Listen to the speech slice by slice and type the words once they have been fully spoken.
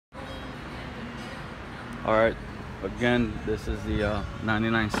All right, again, this is the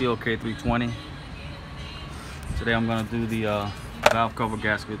 99 Clk320. Today I'm gonna do the valve cover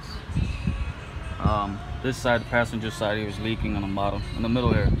gaskets. This side, the passenger side here, is leaking on the bottom, in the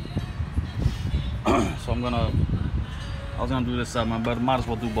middle here. So I was gonna do this side, man, but I might as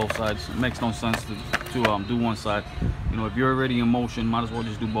well do both sides. It makes no sense to do one side. You know, if you're already in motion, might as well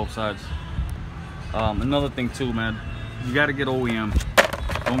just do both sides. Another thing too, man, you gotta get OEM.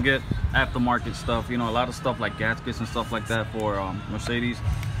 Don't get aftermarket stuff. You know, a lot of stuff like gaskets and stuff like that for Mercedes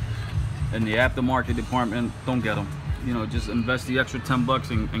and the aftermarket department, don't get them. You know, just invest the extra 10 bucks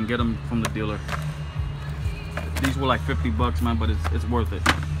and get them from the dealer. These were like 50 bucks, man, but it's worth it.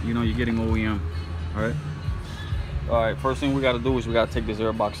 You know, you're getting OEM. All right, first thing we got to do is we got to take this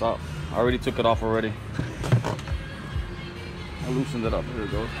air box out. I already took it off already. I loosened it up. Here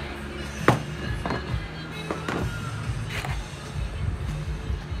it goes.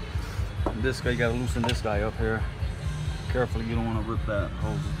 This guy, you gotta loosen this guy up here. Carefully, you don't want to rip that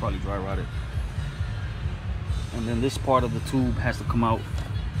hose. It's probably dry rotted. And then this part of the tube has to come out,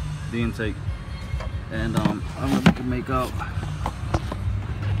 the intake. And I don't know if you can make out,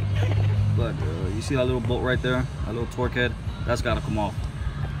 but you see that little bolt right there, that little torque head? That's gotta come off.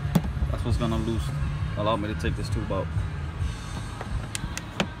 That's what's gonna allow me to take this tube out.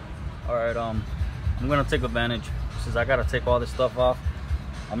 All right, I'm gonna take advantage since I gotta take all this stuff off.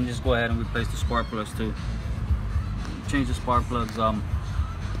 I'm gonna just go ahead and replace the spark plugs too. Change the spark plugs.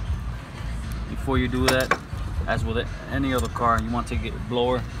 Before you do that, as with any other car, you want to get a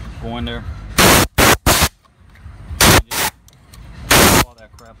blower, go in there, just all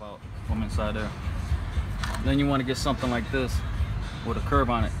that crap out from inside there. Then you want to get something like this with a curve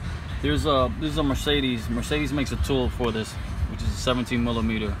on it. This is a Mercedes. Mercedes makes a tool for this, which is a 17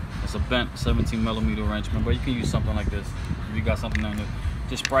 millimeter. It's a bent 17 millimeter wrench, but you can use something like this if you got something on there.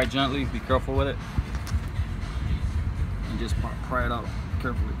 Just pry gently, be careful with it, and just pry it out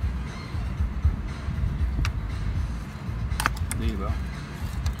carefully. There you go.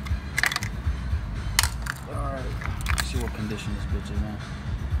 Alright, let's see what condition this bitch is in.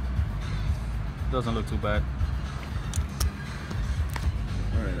 Doesn't look too bad.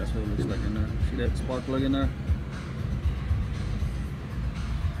 Alright, that's what it looks like in there. See that spark plug in there?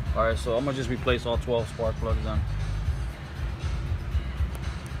 Alright, so I'm gonna just replace all 12 spark plugs on.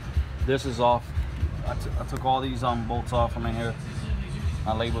 This is off. I took all these bolts off from in here.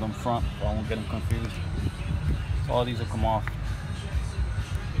 I labeled them front so I won't get them confused. So all these will come off.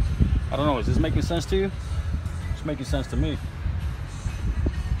 I don't know, is this making sense to you? It's making sense to me.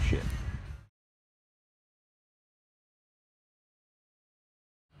 Shit.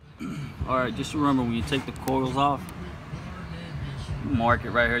 Alright, just remember when you take the coils off, you mark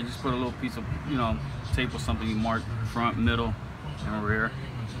it right here. Just put a little piece of, you know, tape or something. You mark front, middle, and rear.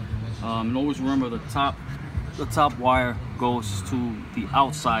 And always remember the top wire goes to the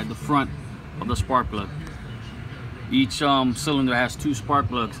outside, the front of the spark plug. Each cylinder has 2 spark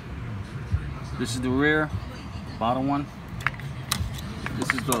plugs. This is the rear, bottom one.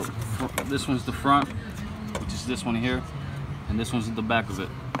 This one's the front, which is this one here, and this one's at the back of it.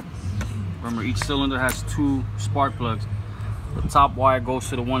 Remember, each cylinder has 2 spark plugs. The top wire goes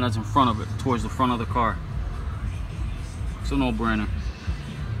to the one that's in front of it, towards the front of the car. It's a no-brainer.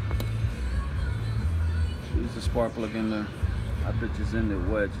 There's a spark plug in there. I bet it's in there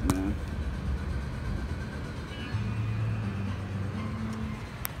wedged, man.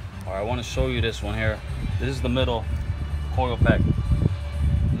 Alright, I want to show you this one here. This is the middle coil pack.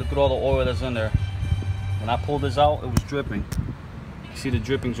 Look at all the oil that's in there. When I pulled this out, it was dripping. You see the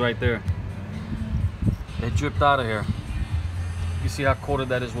drippings right there. It dripped out of here. You see how coated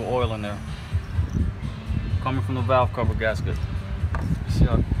that is with oil in there. Coming from the valve cover gasket. You see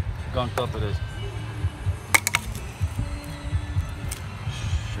how gunked up it is.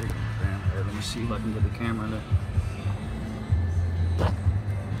 Let me see if I can get the camera in there.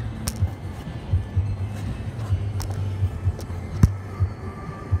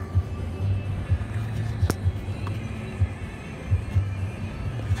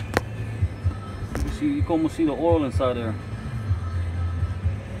 You can almost see the oil inside there.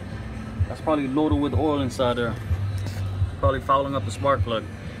 That's probably loaded with oil inside there. Probably fouling up the spark plug.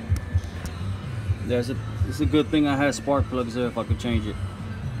 It's a good thing I had spark plugs there if I could change it.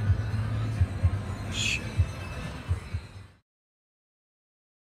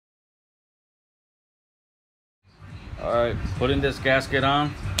 Alright, putting this gasket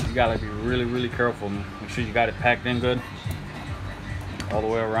on, you gotta be really, really careful. Make sure you got it packed in good all the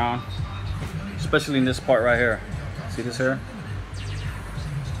way around, especially in this part right here. See this here?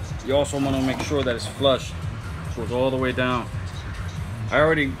 You also want to make sure that it's flush, so it's all the way down. I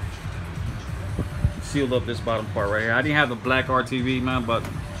already sealed up this bottom part right here. I didn't have the black RTV, man, but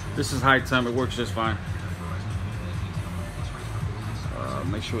this is high temp. It works just fine.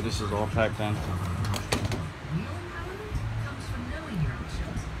 Make sure this is all packed in.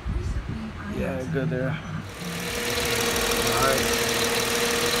 Yeah, good there. Alright.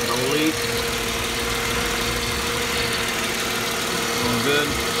 No leak. Doing good.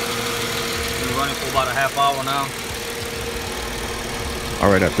 Been running for about a half hour now.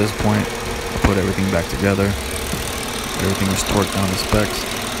 Alright, at this point, I put everything back together. Everything was torqued down to specs.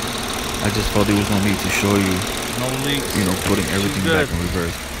 I just felt there was no need to show you, no leaks. You know, putting everything back in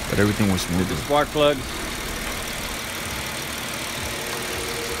reverse. But everything was smooth. The spark plug.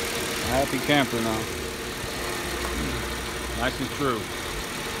 Happy camper now. Nice and true.